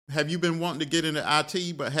Have you been wanting to get into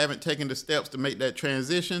IT but haven't taken the steps to make that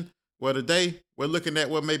transition? Well, today we're looking at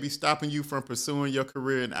what may be stopping you from pursuing your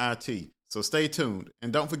career in IT. So stay tuned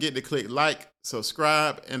and don't forget to click like,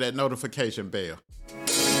 subscribe, and that notification bell.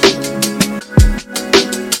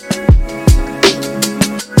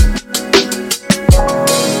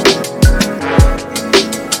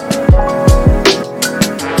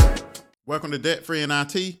 Welcome to Debt Free in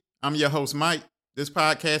IT. I'm your host, Mike. This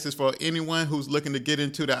podcast is for anyone who's looking to get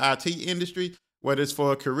into the IT industry, whether it's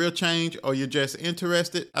for a career change or you're just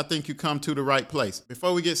interested. I think you come to the right place.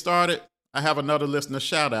 Before we get started, I have another listener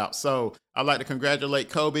shout out. So I'd like to congratulate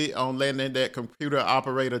Kobe on landing that computer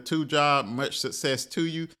operator 2 job. Much success to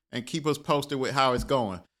you, and keep us posted with how it's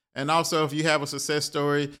going. And also, if you have a success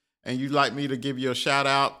story and you'd like me to give you a shout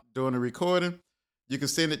out during the recording, you can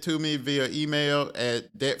send it to me via email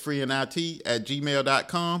at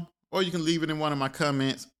debtfreeinit@gmail.com, or you can leave it in one of my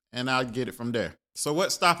comments and I'll get it from there. So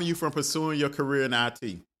what's stopping you from pursuing your career in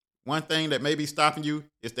IT? One thing that may be stopping you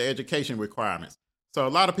is the education requirements. So a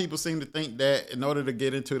lot of people seem to think that in order to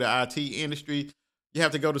get into the IT industry, you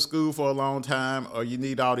have to go to school for a long time or you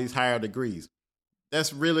need all these higher degrees.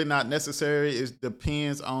 That's really not necessary. It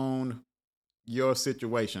depends on your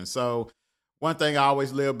situation. So one thing I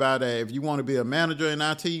always live by that if you want to be a manager in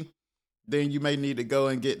IT, then you may need to go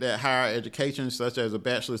and get that higher education, such as a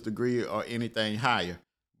bachelor's degree or anything higher.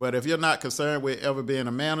 But if you're not concerned with ever being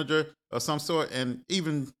a manager of some sort, and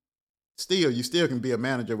even still, you still can be a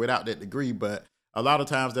manager without that degree, but a lot of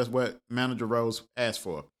times that's what manager roles ask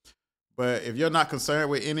for. But if you're not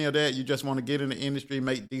concerned with any of that, you just want to get in the industry,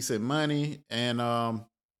 make decent money, and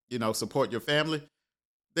support your family,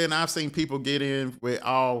 then I've seen people get in with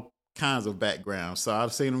all kinds of backgrounds. So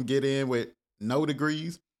I've seen them get in with no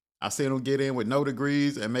degrees. I've seen them get in with no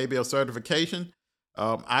degrees and maybe a certification.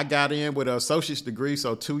 I got in with an associate's degree,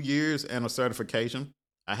 so 2 years and a certification.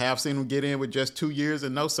 I have seen them get in with just 2 years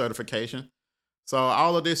and no certification. So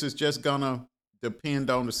all of this is just going to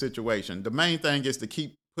depend on the situation. The main thing is to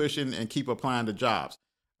keep pushing and keep applying to jobs.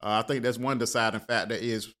 I think that's one deciding factor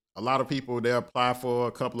is a lot of people, they'll apply for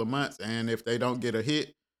a couple of months, and if they don't get a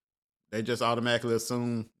hit, they just automatically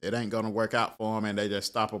assume it ain't going to work out for them, and they just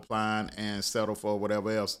stop applying and settle for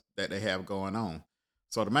whatever else that they have going on.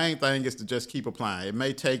 So the main thing is to just keep applying. It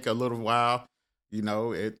may take a little while.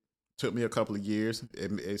 It took me a couple of years.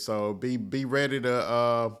 So be ready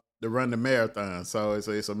to run the marathon. So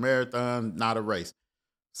it's a marathon, not a race.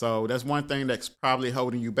 So that's one thing that's probably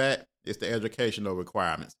holding you back is the educational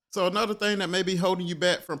requirements. So another thing that may be holding you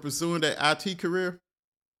back from pursuing that IT career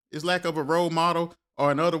is lack of a role model. Or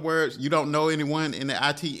in other words, you don't know anyone in the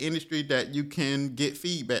IT industry that you can get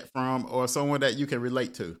feedback from or someone that you can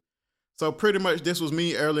relate to. So pretty much this was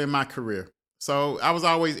me early in my career. So I was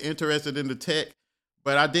always interested in the tech,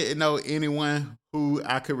 but I didn't know anyone who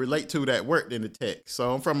I could relate to that worked in the tech.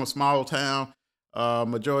 So I'm from a small town.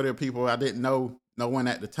 Majority of people, I didn't know no one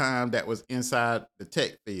at the time that was inside the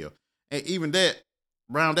tech field. And even that,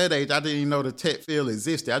 around that age, I didn't even know the tech field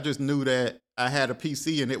existed. I just knew that I had a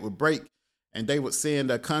PC and it would break. And they would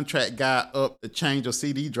send a contract guy up to change your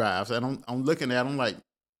CD drives. And I'm looking at them like,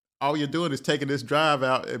 all you're doing is taking this drive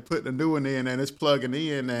out and putting a new one in and it's plugging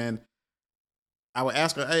in. And I would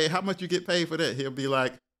ask her, hey, how much you get paid for that? He'll be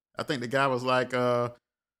like, I think the guy was like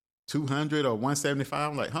 200 or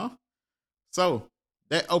 175. I'm like, huh? So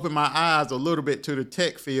that opened my eyes a little bit to the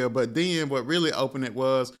tech field. But then what really opened it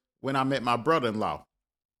was when I met my brother-in-law.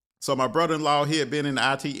 So my brother-in-law, he had been in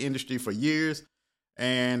the IT industry for years.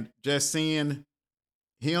 And just seeing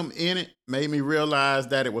him in it made me realize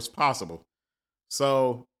that it was possible.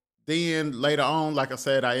 So then later on, like I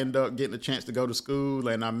said, I ended up getting a chance to go to school,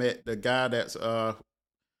 and I met the guy that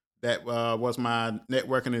was my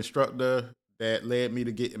networking instructor that led me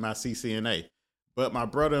to getting my CCNA. But my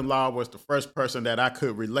brother-in-law was the first person that I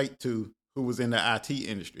could relate to who was in the IT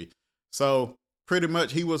industry. So pretty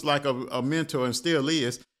much he was like a mentor and still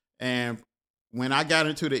is. And when I got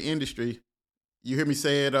into the industry, you hear me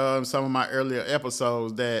say it in some of my earlier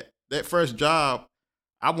episodes that first job,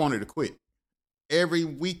 I wanted to quit. Every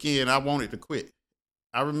weekend, I wanted to quit.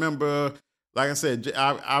 I remember, like I said,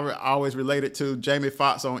 I always related to Jamie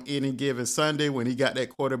Foxx on Any Given Sunday when he got that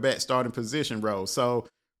quarterback starting position role. So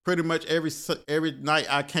pretty much every night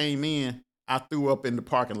I came in, I threw up in the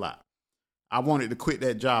parking lot. I wanted to quit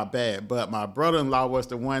that job bad, but my brother-in-law was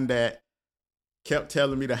the one that kept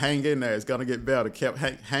telling me to hang in there. It's going to get better. Kept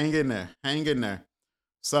hang in there.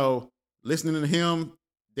 So listening to him,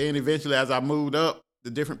 then eventually as I moved up the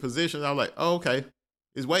different positions, I was like, oh, okay,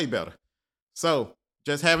 it's way better. So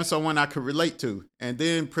just having someone I could relate to. And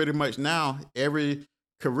then pretty much now, every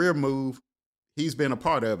career move, he's been a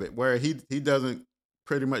part of it, where he doesn't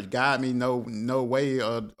pretty much guide me no way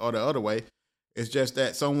or the other way. It's just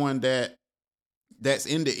that someone that's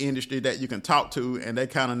in the industry that you can talk to and they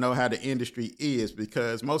kind of know how the industry is,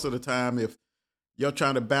 because most of the time if you're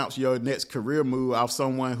trying to bounce your next career move off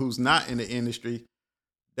someone who's not in the industry,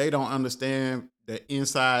 they don't understand the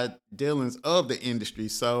inside dealings of the industry.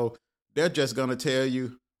 So they're just going to tell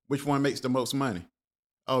you which one makes the most money.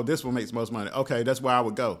 Oh, this one makes the most money. Okay, that's where I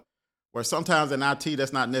would go. Where sometimes in IT,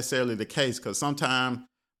 that's not necessarily the case, because sometimes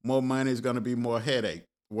more money is going to be more headache,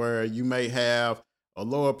 where you may have a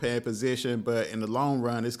lower paying position, but in the long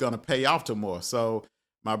run, it's going to pay off to more. So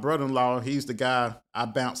my brother-in-law, he's the guy I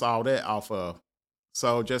bounce all that off of.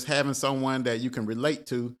 So just having someone that you can relate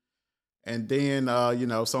to, and then,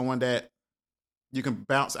 someone that you can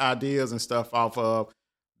bounce ideas and stuff off of,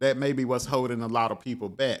 that may be what's holding a lot of people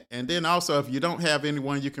back. And then also, if you don't have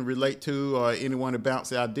anyone you can relate to or anyone to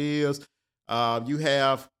bounce ideas, you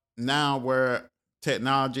have now where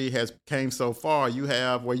technology has came so far, you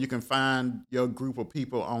have where you can find your group of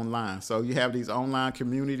people online. So you have these online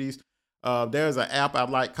communities. There's an app I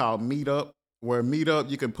like called Meetup, where Meetup,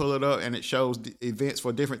 you can pull it up and it shows events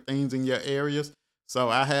for different things in your areas. So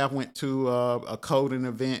I have went to a coding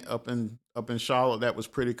event up in Charlotte that was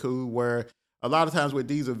pretty cool, where a lot of times with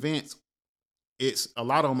these events, a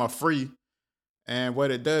lot of them are free. And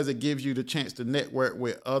what it does, it gives you the chance to network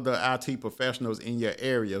with other IT professionals in your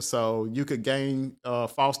area. So you could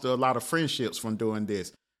foster a lot of friendships from doing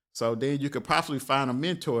this. So then you could possibly find a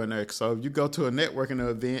mentor in there. So if you go to a networking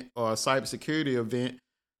event or a cybersecurity event,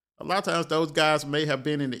 a lot of times those guys may have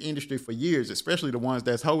been in the industry for years, especially the ones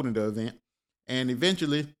that's holding the event. And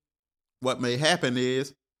eventually what may happen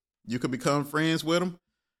is you could become friends with them,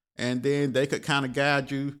 and then they could kind of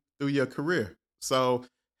guide you through your career. So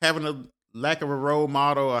having a lack of a role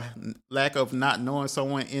model or lack of not knowing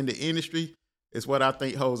someone in the industry is what I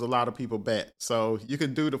think holds a lot of people back. So you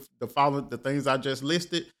can do the things I just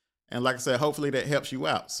listed. And like I said, hopefully that helps you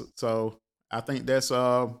out. So I think that's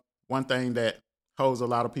one thing that holds a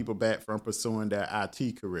lot of people back from pursuing their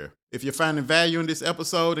IT career. If you're finding value in this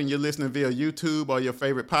episode and you're listening via YouTube or your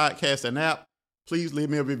favorite podcast and app, please leave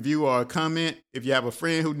me a review or a comment. If you have a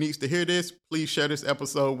friend who needs to hear this, please share this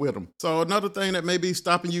episode with them. So another thing that may be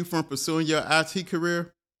stopping you from pursuing your IT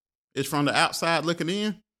career is from the outside looking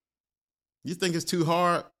in. You think it's too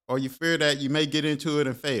hard, or you fear that you may get into it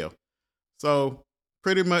and fail. So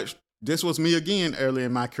pretty much this was me again early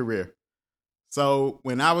in my career. So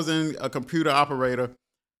when I was in a computer operator,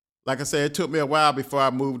 like I said, it took me a while before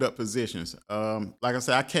I moved up positions. Like I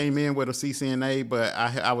said, I came in with a CCNA, but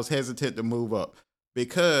I was hesitant to move up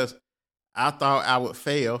because I thought I would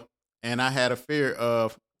fail, and I had a fear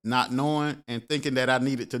of not knowing and thinking that I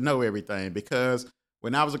needed to know everything. Because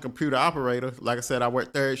when I was a computer operator, like I said, I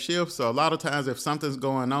worked third shift. So a lot of times if something's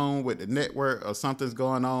going on with the network or something's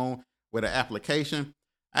going on with an application,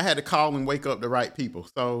 I had to call and wake up the right people.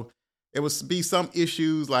 So it would be some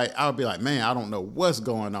issues like I would be like, man, I don't know what's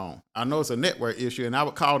going on. I know it's a network issue. And I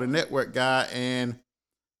would call the network guy and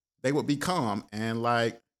they would be calm and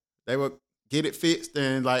like they would get it fixed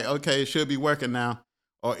and like, okay, it should be working now.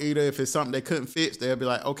 Or either if it's something they couldn't fix, they'll be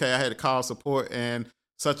like, okay, I had to call support and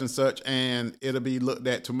such, and it'll be looked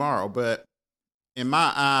at tomorrow. But in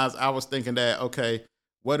my eyes, I was thinking that, okay,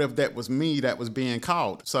 what if that was me that was being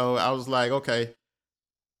called? So I was like, okay,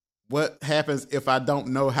 what happens if I don't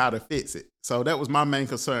know how to fix it? So that was my main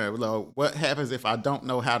concern. What happens if I don't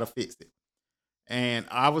know how to fix it? And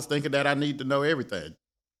I was thinking that I need to know everything.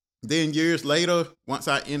 Then years later, once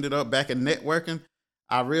I ended up back in networking,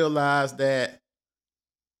 I realized that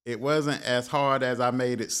it wasn't as hard as I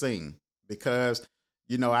made it seem because,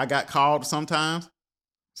 I got called sometimes.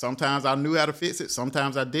 Sometimes I knew how to fix it.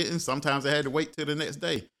 Sometimes I didn't. Sometimes I had to wait till the next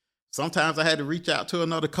day. Sometimes I had to reach out to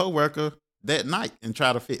another coworker that night and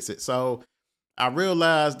try to fix it. So I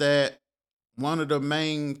realized that one of the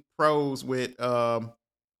main pros with in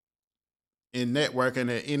networking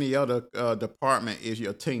and any other department is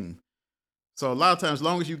your team. So a lot of times, as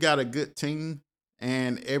long as you got a good team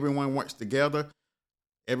and everyone works together,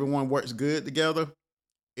 everyone works good together,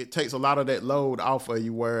 it takes a lot of that load off of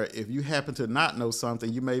you, where if you happen to not know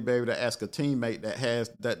something, you may be able to ask a teammate that has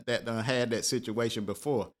that done had that situation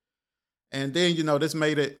before. And then, this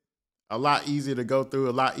made it a lot easier to go through,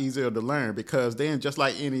 a lot easier to learn, because then just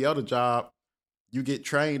like any other job, you get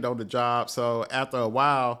trained on the job. So after a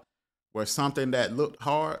while, where something that looked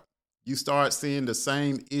hard, you start seeing the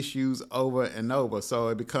same issues over and over. So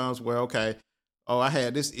it becomes where, okay, I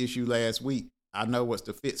had this issue last week. I know what's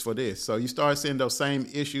the fix for this. So you start seeing those same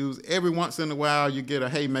issues. Every once in a while, you get a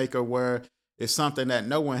haymaker where it's something that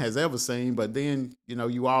no one has ever seen, but then,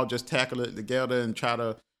 you all just tackle it together and try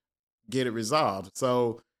to get it resolved.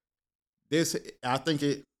 So this, I think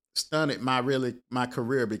it stunted my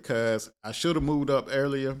career because I should have moved up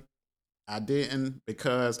earlier. I didn't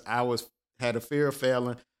because had a fear of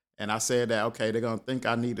failing, and I said that okay, they're gonna think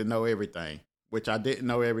I need to know everything, which I didn't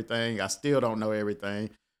know everything. I still don't know everything,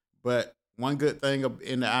 but one good thing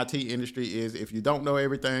in the IT industry is if you don't know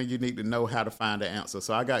everything, you need to know how to find the answer.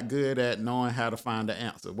 So I got good at knowing how to find the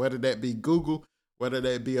answer, whether that be Google, whether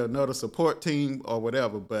that be another support team or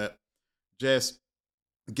whatever. But just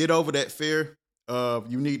get over that fear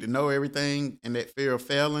of you need to know everything and that fear of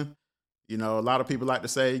failing. You know, a lot of people like to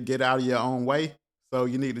say, get out of your own way. So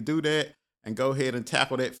you need to do that and go ahead and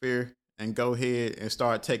tackle that fear and go ahead and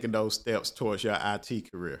start taking those steps towards your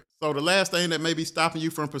IT career. So the last thing that may be stopping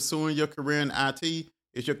you from pursuing your career in IT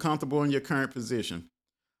is you're comfortable in your current position.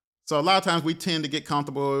 So a lot of times we tend to get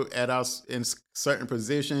comfortable in certain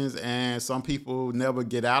positions, and some people never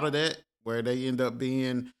get out of that, where they end up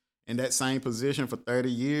being in that same position for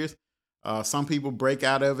 30 years. Some people break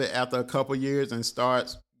out of it after a couple years and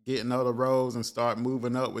start getting other roles and start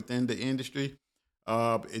moving up within the industry.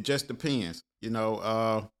 It just depends. You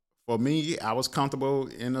know, for me, I was comfortable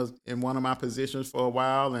in one of my positions for a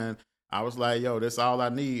while, and I was like, yo, that's all I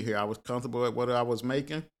need here. I was comfortable at what I was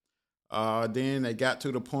making. Then it got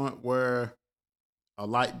to the point where a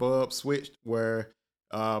light bulb switched, where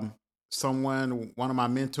one of my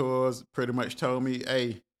mentors pretty much told me,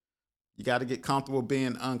 hey, you got to get comfortable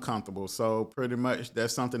being uncomfortable. So pretty much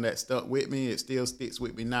that's something that stuck with me. It still sticks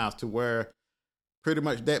with me now, to where pretty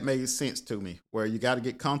much that made sense to me, where you got to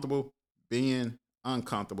get comfortable being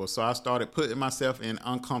uncomfortable. So I started putting myself in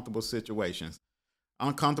uncomfortable situations.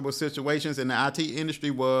 Uncomfortable situations in the IT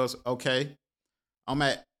industry was, okay, I'm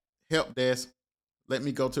at help desk. Let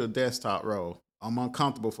me go to a desktop role. I'm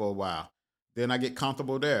uncomfortable for a while. Then I get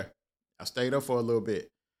comfortable there. I stayed up for a little bit.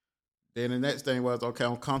 Then the next thing was, okay,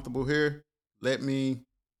 I'm comfortable here. Let me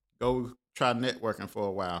go try networking for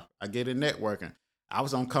a while. I get in networking. I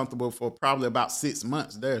was uncomfortable for probably about 6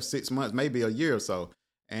 months there, 6 months, maybe a year or so.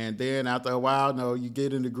 And then after a while, you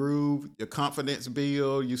get in the groove, your confidence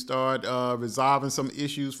build, you start resolving some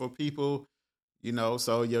issues for people,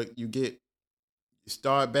 so you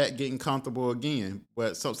start back getting comfortable again.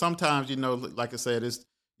 But so sometimes, like I said,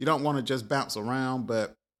 you don't want to just bounce around,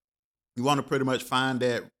 but you want to pretty much find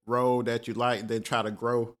that role that you like and then try to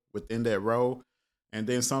grow within that role. And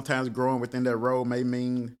then sometimes growing within that role may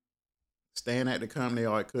mean staying at the company,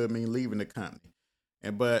 or it could mean leaving the company.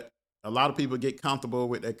 But a lot of people get comfortable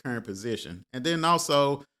with their current position. And then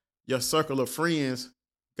also your circle of friends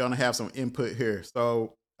going to have some input here.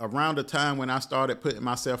 So around the time when I started putting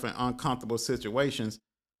myself in uncomfortable situations,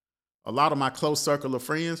 a lot of my close circle of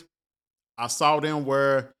friends, I saw them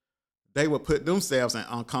where they would put themselves in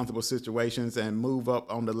uncomfortable situations and move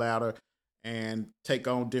up on the ladder and take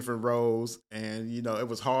on different roles. And, it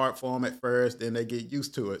was hard for them at first, then they get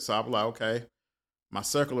used to it. So I was like, okay, my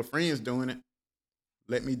circle of friends doing it,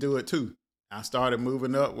 let me do it too. I started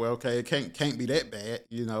moving up. Well, okay, it can't be that bad,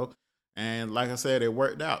 And like I said, it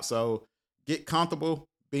worked out. So get comfortable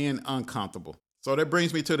being uncomfortable. So that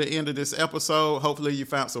brings me to the end of this episode. Hopefully you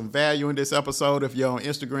found some value in this episode. If you're on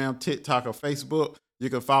Instagram, TikTok, or Facebook, you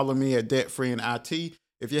can follow me at DebtFreeInIT.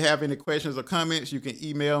 If you have any questions or comments, you can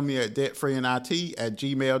email me at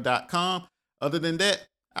debtfreeinit@gmail.com. Other than that,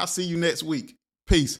 I'll see you next week. Peace.